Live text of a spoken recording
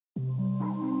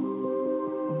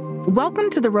Welcome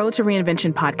to the Road to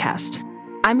Reinvention podcast.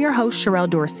 I'm your host, Sherelle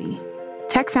Dorsey,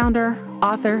 tech founder,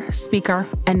 author, speaker,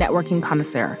 and networking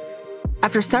connoisseur.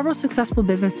 After several successful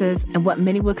businesses and what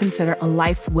many would consider a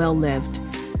life well lived,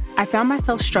 I found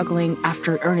myself struggling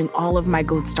after earning all of my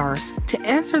gold stars to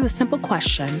answer the simple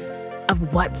question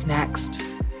of what's next.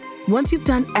 Once you've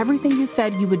done everything you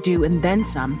said you would do and then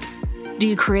some, do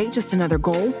you create just another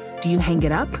goal? Do you hang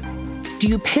it up? Do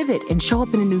you pivot and show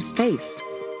up in a new space?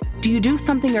 Do you do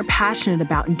something you're passionate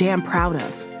about and damn proud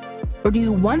of? Or do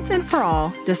you once and for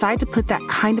all decide to put that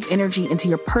kind of energy into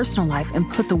your personal life and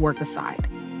put the work aside?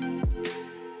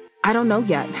 I don't know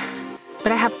yet,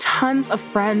 but I have tons of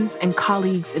friends and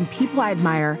colleagues and people I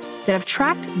admire that have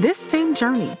tracked this same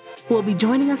journey who will be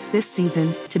joining us this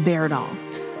season to bear it all.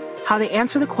 How they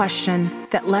answer the question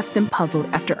that left them puzzled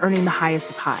after earning the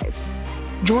highest of highs.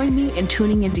 Join me in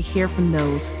tuning in to hear from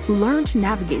those who learn to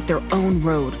navigate their own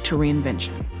road to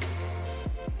reinvention.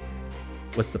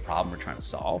 What's the problem we're trying to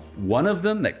solve? One of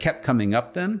them that kept coming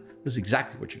up then was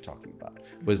exactly what you're talking about,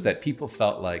 was that people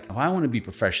felt like, if I want to be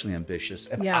professionally ambitious,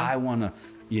 if I want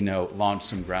to, launch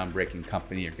some groundbreaking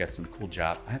company or get some cool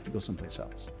job, I have to go someplace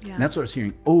else. Yeah. And that's what I was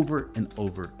hearing over and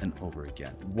over and over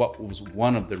again. What was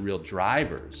one of the real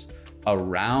drivers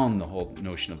around the whole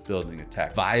notion of building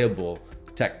a viable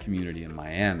tech community in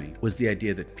Miami was the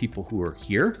idea that people who are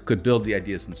here could build the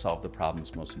ideas and solve the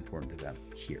problems most important to them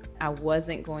here. I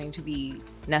wasn't going to be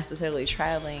necessarily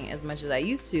traveling as much as I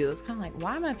used to. It's kind of like,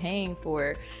 why am I paying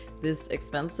for this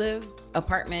expensive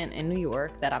apartment in New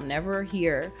York that I'm never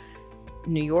here?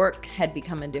 New York had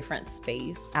become a different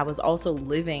space. I was also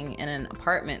living in an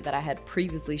apartment that I had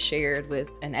previously shared with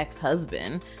an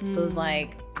ex-husband. So it was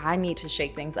like, I need to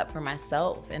shake things up for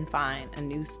myself and find a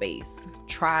new space.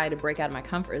 Try to break out of my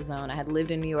comfort zone. I had lived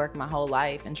in New York my whole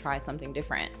life and try something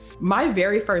different. My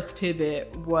very first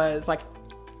pivot was like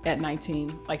at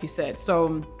 19, like you said.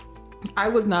 So I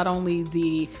was not only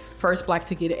the first Black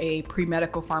to get a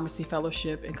pre-medical pharmacy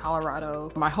fellowship in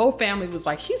Colorado. My whole family was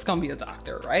like, she's gonna be a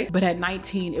doctor, right? But at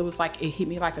 19, it was like, it hit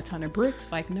me like a ton of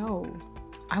bricks. Like, no,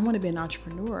 I wanna be an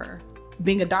entrepreneur.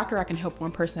 Being a doctor, I can help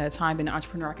one person at a time. Being an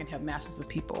entrepreneur, I can help masses of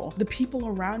people. The people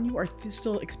around you are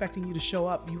still expecting you to show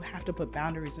up. You have to put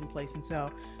boundaries in place. And so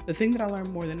the thing that I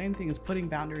learned more than anything is putting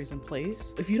boundaries in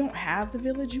place. If you don't have the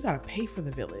village, you got to pay for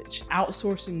the village.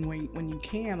 Outsourcing when you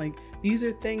can. Like, these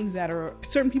are things that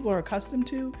certain people are accustomed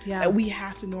to that we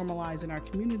have to normalize in our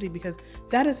community, because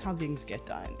that is how things get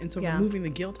done. And so removing the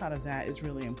guilt out of that is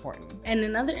really important. And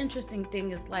another interesting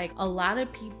thing is, like, a lot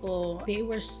of people, they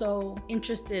were so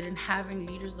interested in having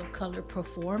leaders of color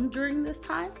perform during this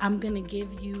time. I'm gonna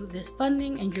give you this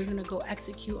funding and you're gonna go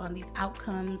execute on these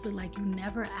outcomes. But like, you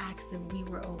never asked if we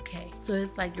were okay. So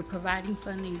it's like, you're providing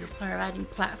funding, you're providing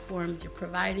platforms, you're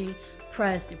providing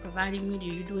press, you're providing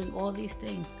media, you're doing all these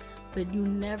things, but you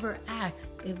never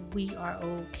asked if we are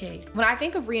okay. When I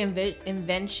think of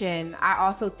reinvention, I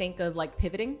also think of like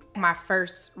pivoting. My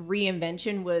first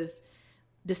reinvention was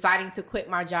deciding to quit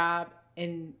my job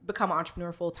and become an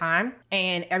entrepreneur full time.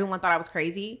 And everyone thought I was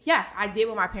crazy. Yes, I did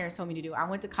what my parents told me to do. I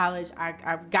went to college,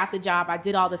 I got the job, I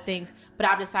did all the things, but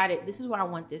I've decided this is where I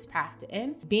want this path to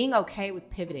end. Being okay with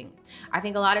pivoting. I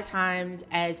think a lot of times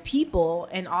as people,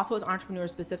 and also as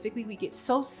entrepreneurs specifically, we get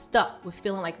so stuck with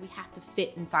feeling like we have to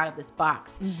fit inside of this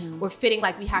box. We're fitting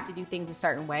like we have to do things a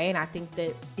certain way. And I think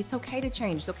that it's okay to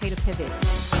change, it's okay to pivot.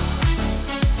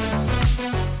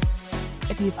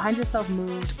 If you find yourself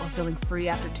moved or feeling free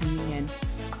after tuning in,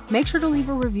 make sure to leave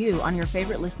a review on your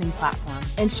favorite listening platform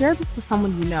and share this with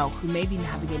someone you know who may be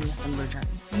navigating a similar journey.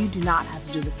 You do not have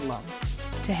to do this alone.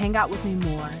 To hang out with me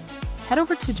more, head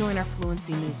over to join our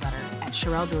Fluency newsletter at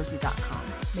SherelleDorsey.com.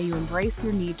 May you embrace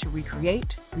your need to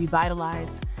recreate,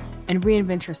 revitalize, and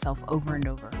reinvent yourself over and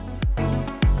over.